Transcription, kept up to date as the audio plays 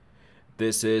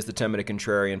This is the 10-Minute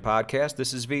Contrarian Podcast.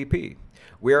 This is VP.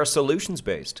 We are a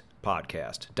solutions-based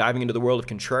podcast, diving into the world of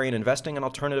contrarian investing and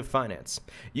alternative finance.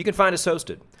 You can find us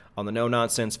hosted on the No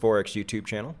Nonsense Forex YouTube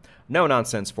channel,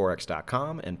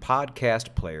 NoNonsenseForex.com, and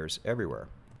podcast players everywhere.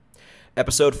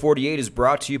 Episode 48 is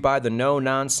brought to you by the No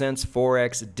Nonsense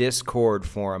Forex Discord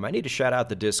forum. I need to shout out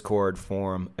the Discord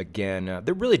forum again.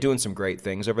 They're really doing some great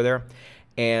things over there.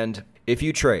 And if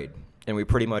you trade, and we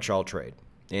pretty much all trade,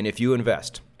 and if you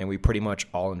invest, and we pretty much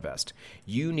all invest,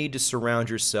 you need to surround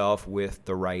yourself with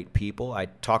the right people. I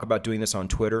talk about doing this on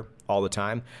Twitter all the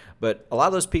time, but a lot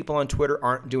of those people on Twitter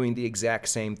aren't doing the exact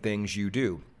same things you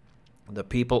do. The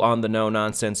people on the No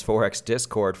Nonsense Forex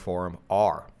Discord forum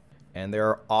are, and there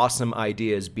are awesome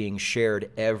ideas being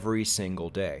shared every single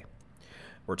day.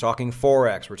 We're talking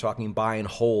Forex, we're talking buy and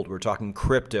hold, we're talking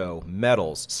crypto,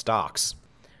 metals, stocks,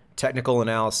 technical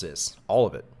analysis, all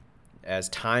of it. As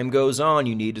time goes on,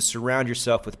 you need to surround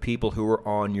yourself with people who are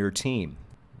on your team.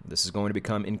 This is going to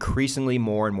become increasingly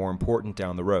more and more important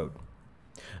down the road.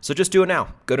 So just do it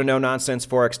now. Go to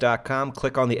NoNonsenseForex.com,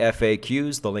 click on the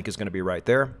FAQs. The link is going to be right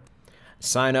there.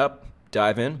 Sign up,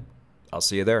 dive in. I'll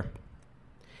see you there.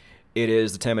 It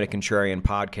is the 10-Minute Contrarian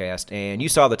Podcast, and you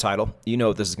saw the title. You know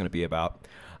what this is going to be about.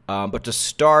 But to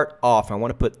start off, I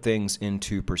want to put things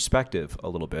into perspective a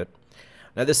little bit.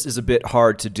 Now, this is a bit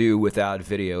hard to do without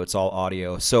video. It's all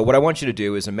audio. So what I want you to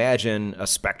do is imagine a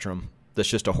spectrum that's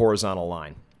just a horizontal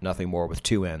line, nothing more, with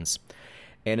two ends.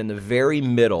 And in the very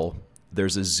middle,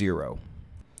 there's a zero.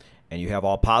 And you have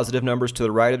all positive numbers to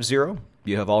the right of zero.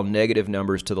 You have all negative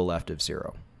numbers to the left of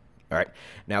zero. All right.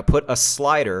 Now, put a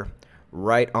slider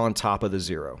right on top of the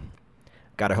zero.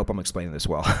 God, I hope I'm explaining this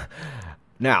well.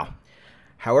 Now,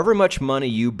 however much money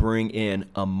you bring in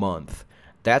a month,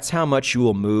 that's how much you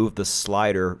will move the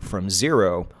slider from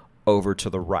zero over to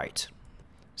the right.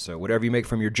 So whatever you make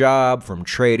from your job, from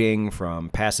trading, from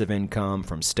passive income,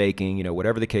 from staking,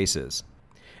 whatever the case is.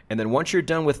 And then once you're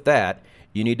done with that,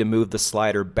 you need to move the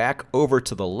slider back over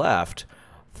to the left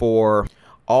for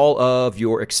all of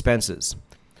your expenses.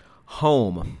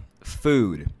 Home,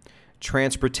 food,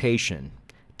 transportation,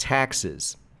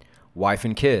 taxes, wife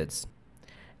and kids,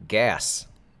 gas,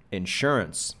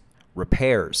 insurance,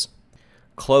 repairs,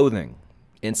 clothing,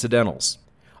 incidentals.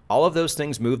 All of those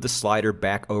things move the slider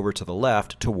back over to the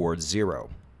left towards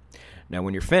zero. Now,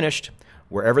 when you're finished,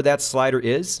 wherever that slider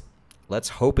is, let's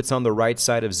hope it's on the right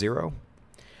side of zero.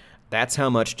 That's how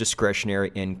much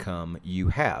discretionary income you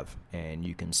have. And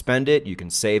you can spend it, you can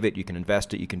save it, you can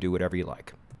invest it, you can do whatever you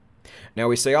like. Now,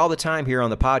 we say all the time here on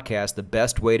the podcast, the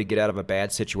best way to get out of a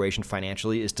bad situation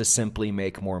financially is to simply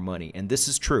make more money. And this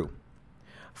is true.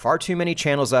 Far too many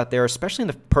channels out there, especially in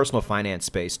the personal finance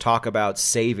space, talk about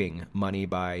saving money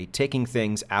by taking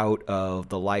things out of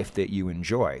the life that you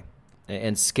enjoy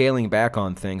and scaling back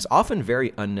on things, often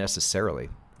very unnecessarily.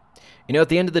 At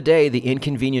the end of the day, the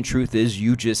inconvenient truth is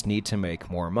you just need to make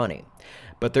more money.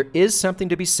 But there is something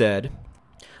to be said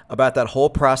about that whole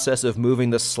process of moving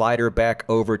the slider back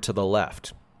over to the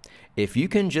left. If you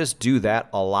can just do that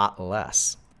a lot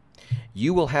less,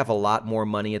 you will have a lot more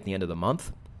money at the end of the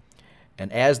month.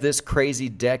 And as this crazy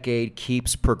decade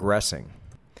keeps progressing,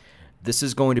 this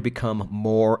is going to become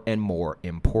more and more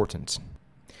important.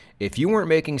 If you weren't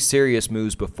making serious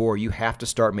moves before, you have to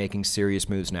start making serious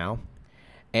moves now.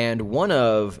 And I'm going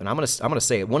to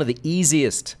say it, one of the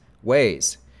easiest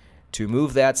ways to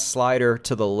move that slider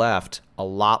to the left a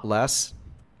lot less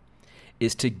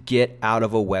is to get out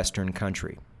of a Western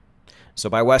country. So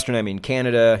by Western, I mean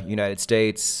Canada, United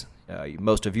States,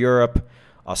 most of Europe,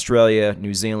 Australia,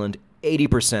 New Zealand,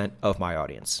 80% of my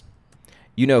audience.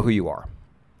 You know who you are.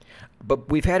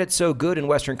 But we've had it so good in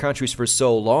Western countries for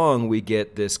so long, we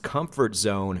get this comfort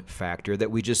zone factor that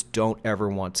we just don't ever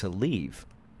want to leave.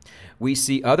 We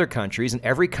see other countries, and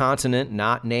every continent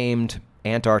not named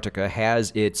Antarctica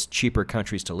has its cheaper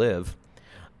countries to live,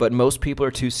 but most people are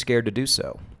too scared to do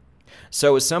so.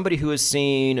 So as somebody who has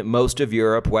seen most of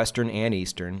Europe, Western and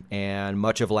Eastern, and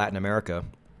much of Latin America,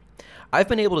 I've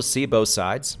been able to see both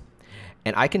sides.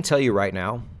 And I can tell you right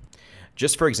now,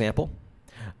 just for example,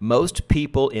 most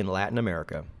people in Latin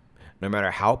America, no matter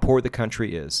how poor the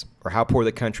country is or how poor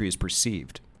the country is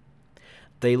perceived,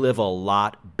 they live a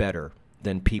lot better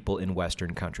than people in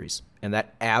Western countries. And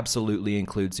that absolutely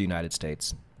includes the United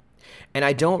States. And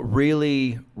I don't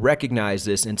really recognize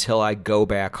this until I go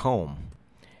back home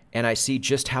and I see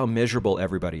just how miserable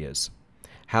everybody is,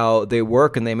 how they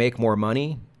work and they make more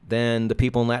money than the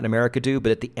people in Latin America do,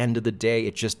 but at the end of the day,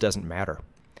 it just doesn't matter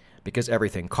because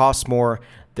everything costs more.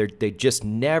 They just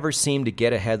never seem to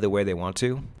get ahead the way they want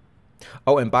to.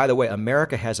 Oh, and by the way,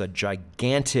 America has a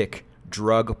gigantic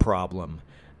drug problem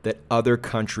that other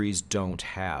countries don't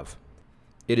have.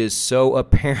 It is so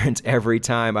apparent every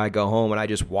time I go home and I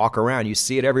just walk around. You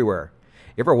see it everywhere.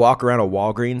 You ever walk around a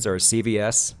Walgreens or a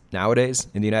CVS nowadays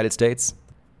in the United States?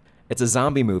 It's a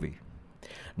zombie movie.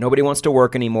 Nobody wants to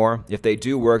work anymore. If they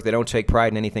do work, they don't take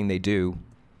pride in anything they do.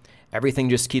 Everything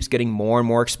just keeps getting more and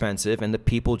more expensive, and the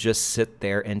people just sit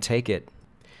there and take it.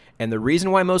 And the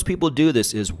reason why most people do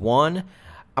this is, one,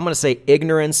 I'm going to say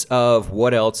ignorance of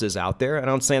what else is out there. I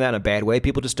don't say that in a bad way.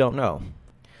 People just don't know.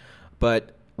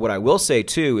 But what I will say,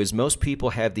 too, is most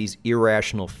people have these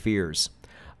irrational fears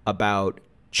about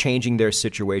changing their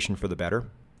situation for the better.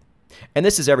 And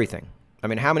this is everything. I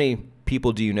mean, how many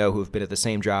people do you know who have been at the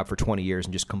same job for 20 years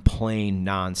and just complain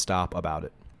nonstop about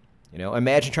it? You know,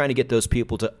 imagine trying to get those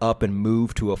people to up and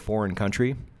move to a foreign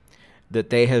country that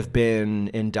they have been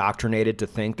indoctrinated to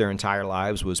think their entire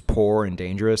lives was poor and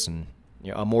dangerous and,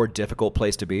 you know, a more difficult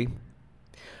place to be.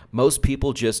 Most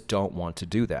people just don't want to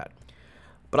do that.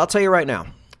 But I'll tell you right now,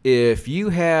 if you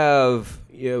have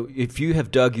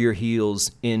dug your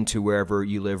heels into wherever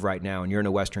you live right now and you're in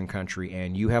a Western country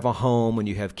and you have a home and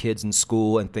you have kids in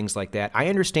school and things like that, I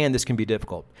understand this can be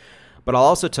difficult. But I'll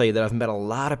also tell you that I've met a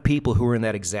lot of people who are in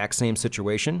that exact same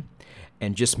situation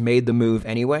and just made the move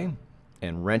anyway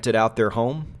and rented out their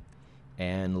home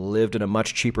and lived in a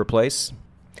much cheaper place,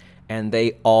 and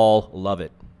they all love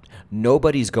it.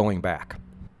 Nobody's going back.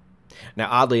 Now,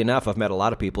 oddly enough, I've met a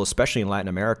lot of people, especially in Latin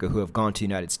America, who have gone to the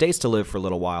United States to live for a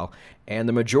little while, and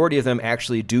the majority of them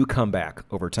actually do come back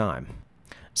over time.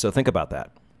 So think about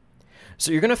that.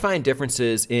 So you're going to find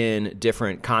differences in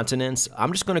different continents.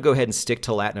 I'm just going to go ahead and stick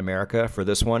to Latin America for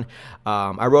this one.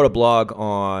 I wrote a blog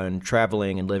on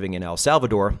traveling and living in El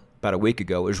Salvador about a week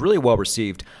ago. It was really well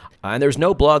received. And there's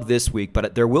no blog this week,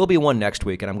 but there will be one next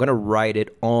week, and I'm going to write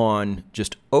it on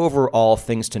just overall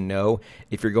things to know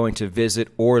if you're going to visit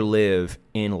or live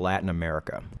in Latin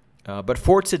America. But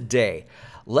for today,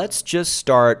 let's just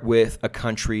start with a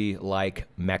country like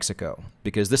Mexico,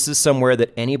 because this is somewhere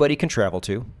that anybody can travel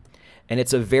to, and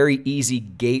it's a very easy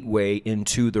gateway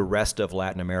into the rest of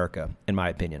Latin America, in my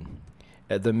opinion.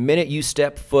 The minute you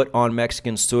step foot on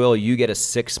Mexican soil, you get a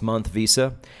 6-month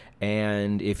visa.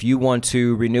 And if you want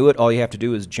to renew it, all you have to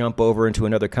do is jump over into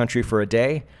another country for a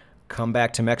day, come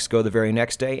back to Mexico the very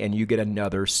next day, and you get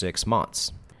another 6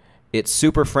 months. It's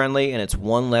super friendly, and it's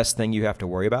one less thing you have to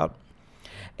worry about.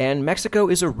 And Mexico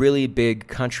is a really big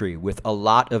country with a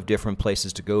lot of different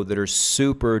places to go that are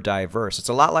super diverse. It's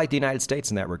a lot like the United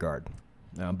States in that regard,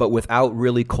 but without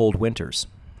really cold winters.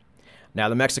 Now,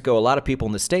 the Mexico a lot of people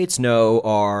in the States know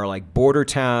are like border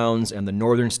towns and the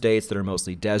northern states that are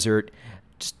mostly desert.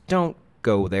 Just don't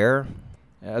go there.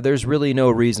 There's really no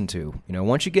reason to. You know,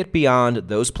 once you get beyond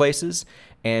those places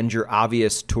and your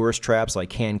obvious tourist traps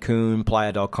like Cancun,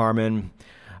 Playa del Carmen,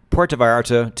 Puerto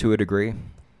Vallarta to a degree,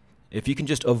 if you can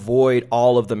just avoid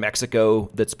all of the Mexico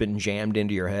that's been jammed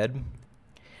into your head,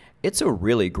 it's a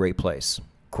really great place.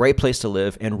 Great place to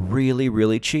live and really,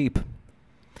 really cheap.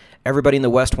 Everybody in the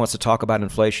West wants to talk about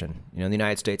inflation. You know, in the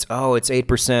United States, oh, it's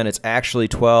 8%, it's actually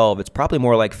 12, it's probably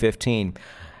more like 15.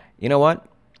 You know what?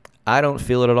 I don't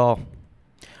feel it at all.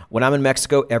 When I'm in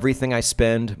Mexico, everything I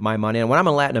spend my money on, when I'm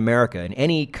in Latin America, in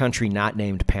any country not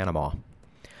named Panama,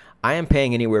 I am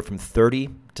paying anywhere from 30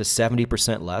 to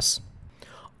 70% less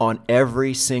on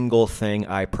every single thing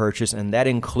I purchase, and that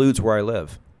includes where I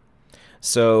live.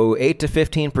 So 8 to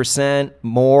 15%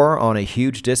 more on a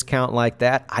huge discount like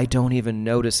that, I don't even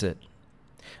notice it.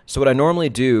 So what I normally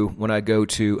do when I go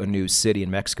to a new city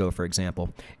in Mexico, for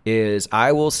example, is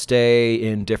I will stay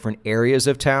in different areas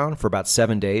of town for about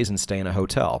 7 days and stay in a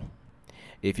hotel.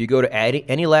 If you go to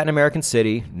any Latin American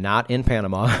city, not in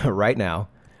Panama right now,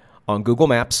 on Google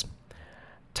Maps,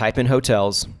 type in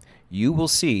hotels, you will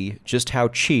see just how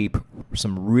cheap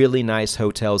some really nice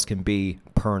hotels can be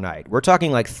per night. We're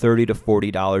talking like $30 to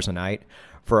 $40 a night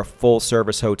for a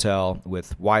full-service hotel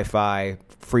with Wi-Fi,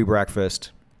 free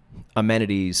breakfast,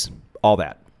 amenities, all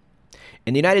that.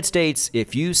 In the United States,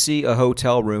 if you see a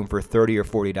hotel room for $30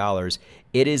 or $40,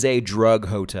 it is a drug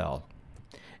hotel.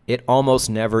 It almost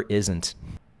never isn't.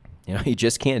 You know, you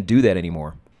just can't do that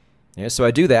anymore. Yeah, so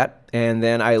I do that, and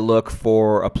then I look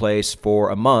for a place for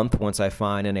a month once I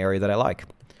find an area that I like.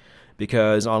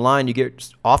 Because online you get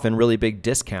often really big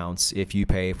discounts if you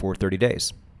pay for 30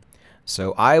 days.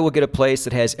 So I will get a place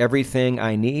that has everything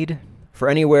I need for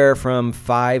anywhere from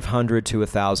 $500 to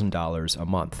 $1,000 a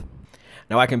month.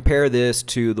 Now I compare this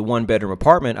to the one-bedroom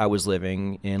apartment I was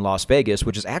living in Las Vegas,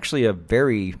 which is actually a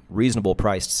very reasonable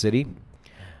priced city.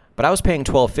 But I was paying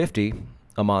 $1,250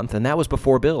 a month, and that was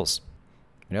before bills.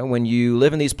 You know, when you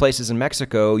live in these places in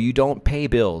Mexico, you don't pay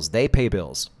bills. They pay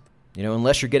bills.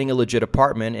 Unless you're getting a legit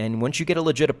apartment. And once you get a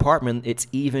legit apartment, it's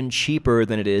even cheaper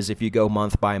than it is if you go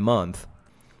month by month.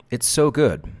 It's so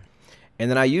good. And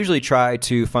then I usually try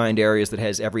to find areas that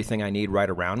has everything I need right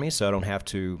around me so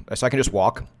I can just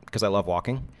walk because I love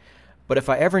walking. But if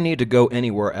I ever need to go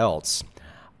anywhere else,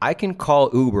 I can call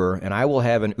Uber and I will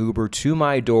have an Uber to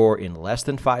my door in less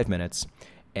than 5 minutes,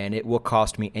 and it will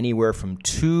cost me anywhere from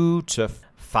 $2 to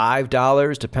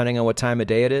 $5 depending on what time of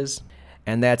day it is,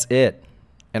 and that's it.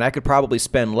 And I could probably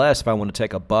spend less if I want to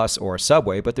take a bus or a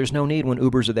subway, but there's no need when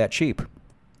Ubers are that cheap.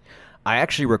 I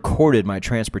actually recorded my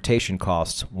transportation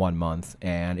costs one month,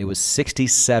 and it was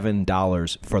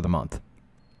 $67 for the month.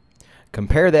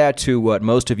 Compare that to what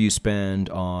most of you spend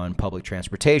on public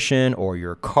transportation or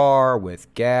your car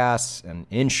with gas and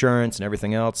insurance and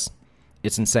everything else.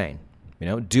 It's insane.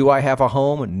 Do I have a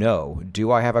home? No.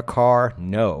 Do I have a car?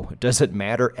 No. Does it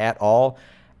matter at all?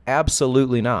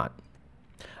 Absolutely not.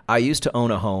 I used to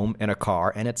own a home and a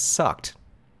car, and it sucked.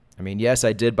 Yes,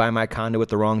 I did buy my condo at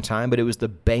the wrong time, but it was the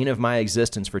bane of my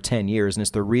existence for 10 years, and it's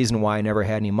the reason why I never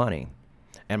had any money.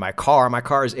 And my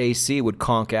car's AC would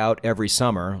conk out every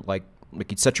summer, like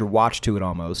you'd set your watch to it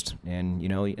almost. And,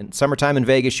 in summertime in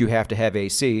Vegas, you have to have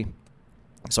AC,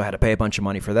 so I had to pay a bunch of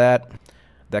money for that.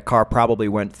 That car probably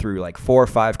went through like 4 or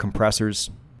 5 compressors.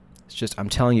 I'm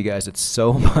telling you guys, it's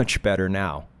so much better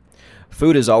now.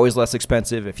 Food is always less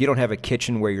expensive. If you don't have a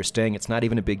kitchen where you're staying, it's not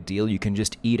even a big deal. You can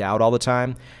just eat out all the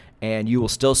time. And you will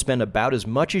still spend about as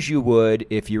much as you would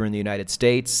if you're in the United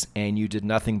States and you did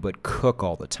nothing but cook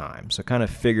all the time. So kind of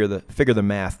figure the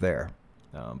math there.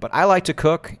 But I like to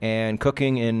cook, and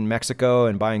cooking in Mexico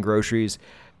and buying groceries,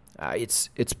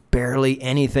 it's barely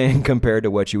anything compared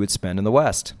to what you would spend in the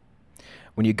West.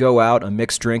 When you go out, a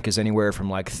mixed drink is anywhere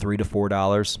from like $3 to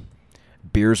 $4.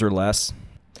 Beers are less.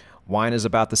 Wine is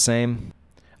about the same.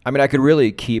 I could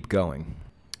really keep going.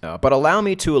 But allow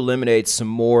me to eliminate some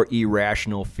more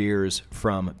irrational fears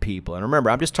from people. And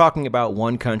remember, I'm just talking about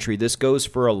one country. This goes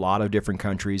for a lot of different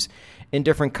countries in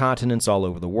different continents all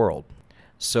over the world.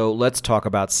 So let's talk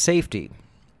about safety.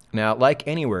 Now, like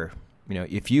anywhere,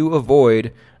 if you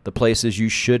avoid the places you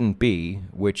shouldn't be,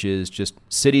 which is just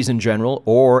cities in general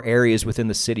or areas within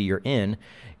the city you're in,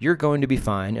 you're going to be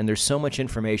fine. And there's so much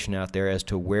information out there as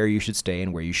to where you should stay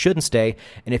and where you shouldn't stay.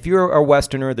 And if you're a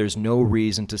Westerner, there's no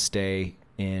reason to stay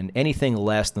in anything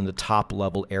less than the top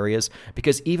level areas,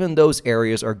 because even those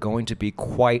areas are going to be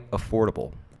quite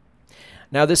affordable.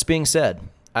 Now, this being said,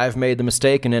 I've made the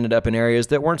mistake and ended up in areas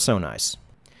that weren't so nice.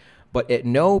 But at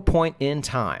no point in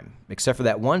time, except for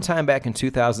that one time back in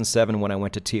 2007 when I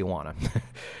went to Tijuana,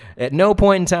 at no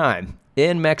point in time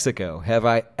in Mexico have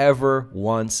I ever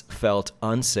once felt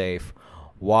unsafe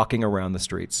walking around the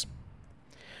streets.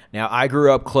 Now, I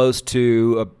grew up close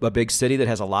to a big city that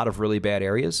has a lot of really bad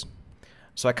areas.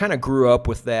 So I kind of grew up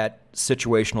with that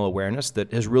situational awareness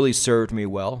that has really served me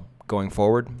well going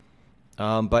forward.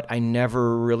 But I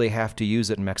never really have to use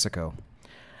it in Mexico.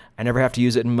 I never have to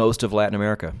use it in most of Latin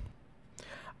America.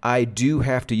 I do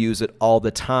have to use it all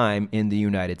the time in the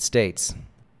United States,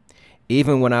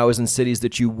 even when I was in cities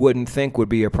that you wouldn't think would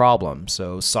be a problem.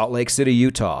 So Salt Lake City,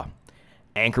 Utah,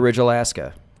 Anchorage,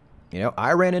 Alaska.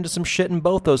 I ran into some shit in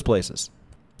both those places.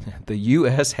 The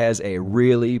U.S. has a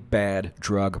really bad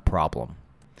drug problem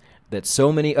that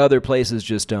so many other places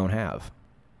just don't have.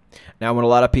 Now, when a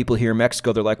lot of people hear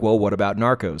Mexico, they're like, well, what about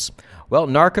narcos? Well,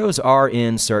 narcos are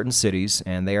in certain cities,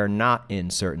 and they are not in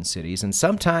certain cities. And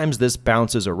sometimes this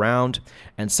bounces around,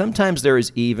 and sometimes there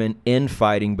is even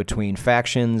infighting between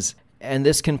factions, and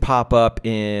this can pop up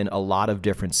in a lot of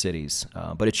different cities.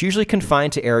 But it's usually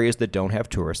confined to areas that don't have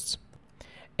tourists.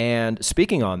 And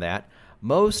speaking on that,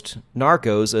 most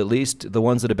narcos, at least the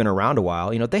ones that have been around a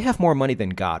while, they have more money than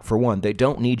God. For one, they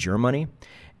don't need your money.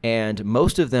 And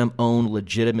most of them own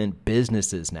legitimate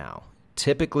businesses now,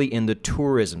 typically in the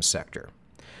tourism sector.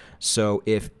 So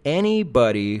if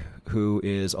anybody who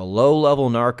is a low-level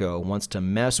narco wants to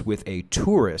mess with a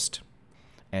tourist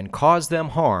and cause them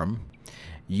harm,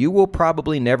 you will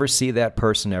probably never see that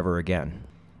person ever again.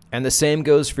 And the same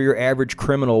goes for your average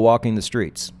criminal walking the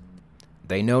streets.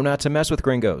 They know not to mess with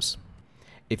gringos.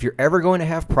 If you're ever going to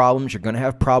have problems, you're going to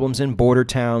have problems in border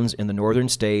towns in the northern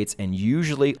states and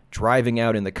usually driving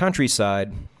out in the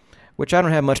countryside, which I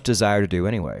don't have much desire to do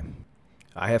anyway.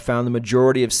 I have found the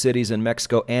majority of cities in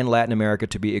Mexico and Latin America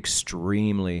to be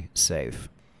extremely safe.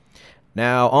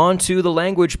 Now, on to the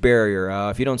language barrier.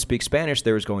 If you don't speak Spanish,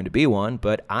 there is going to be one,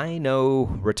 but I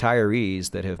know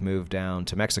retirees that have moved down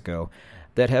to Mexico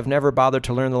that have never bothered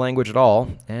to learn the language at all,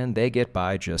 and they get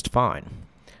by just fine.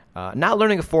 Not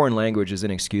learning a foreign language is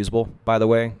inexcusable, by the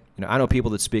way. I know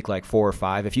people that speak like 4 or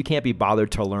 5. If you can't be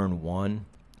bothered to learn one,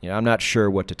 I'm not sure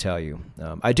what to tell you.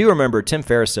 I do remember Tim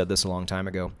Ferriss said this a long time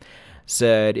ago.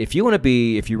 Said, if you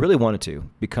really wanted to,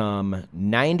 become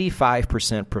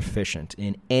 95% proficient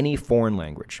in any foreign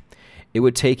language, it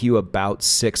would take you about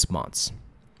 6 months.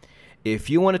 If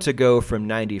you wanted to go from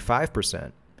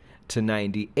 95% to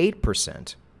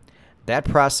 98%, that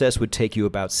process would take you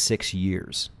about 6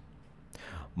 years.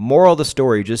 Moral of the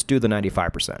story, just do the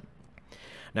 95%.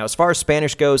 Now, as far as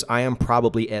Spanish goes, I am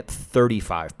probably at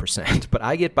 35%, but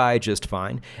I get by just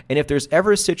fine. And if there's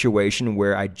ever a situation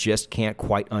where I just can't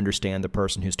quite understand the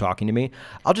person who's talking to me,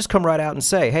 I'll just come right out and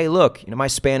say, hey, look, my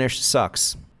Spanish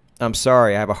sucks. I'm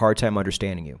sorry, I have a hard time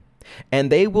understanding you. And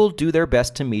they will do their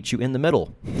best to meet you in the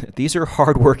middle. These are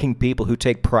hardworking people who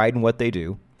take pride in what they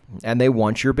do, and they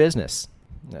want your business.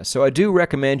 So I do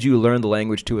recommend you learn the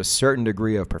language to a certain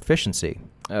degree of proficiency,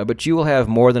 but you will have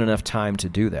more than enough time to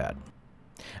do that.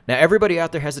 Now, everybody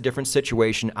out there has a different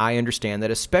situation. I understand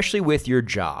that, especially with your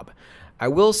job. I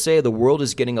will say the world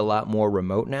is getting a lot more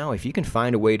remote now. If you can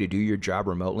find a way to do your job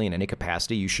remotely in any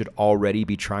capacity, you should already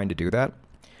be trying to do that.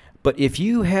 But if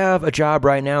you have a job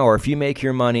right now, or if you make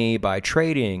your money by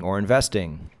trading or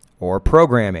investing or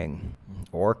programming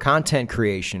or content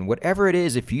creation, whatever it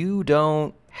is, if you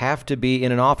don't have to be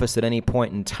in an office at any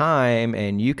point in time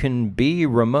and you can be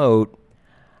remote,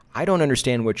 I don't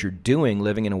understand what you're doing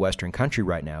living in a Western country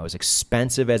right now, as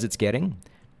expensive as it's getting.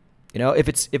 If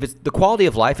it's the quality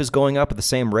of life is going up at the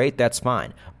same rate, that's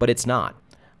fine, but it's not.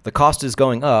 The cost is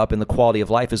going up and the quality of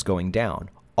life is going down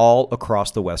all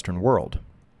across the Western world.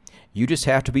 You just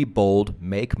have to be bold,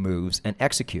 make moves, and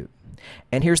execute.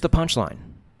 And here's the punchline.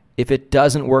 If it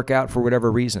doesn't work out for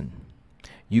whatever reason,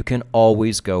 you can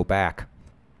always go back.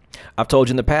 I've told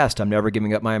you in the past, I'm never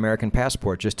giving up my American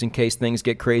passport just in case things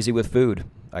get crazy with food.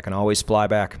 I can always fly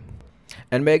back.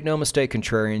 And make no mistake,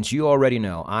 contrarians, you already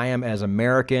know I am as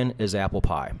American as apple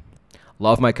pie.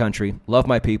 Love my country, love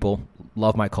my people,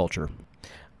 love my culture.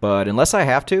 But unless I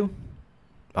have to,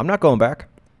 I'm not going back.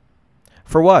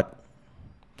 For what?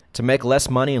 To make less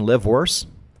money and live worse?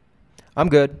 I'm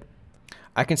good.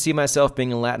 I can see myself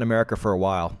being in Latin America for a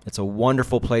while. It's a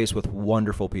wonderful place with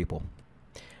wonderful people.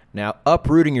 Now,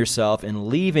 uprooting yourself and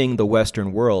leaving the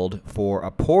Western world for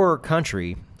a poorer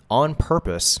country on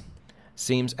purpose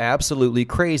seems absolutely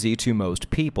crazy to most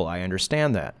people. I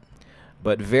understand that.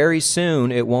 But very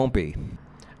soon, it won't be.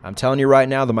 I'm telling you right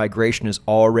now, the migration is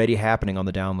already happening on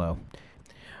the down low.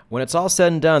 When it's all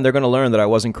said and done, they're going to learn that I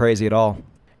wasn't crazy at all.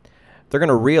 They're going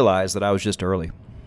to realize that I was just early.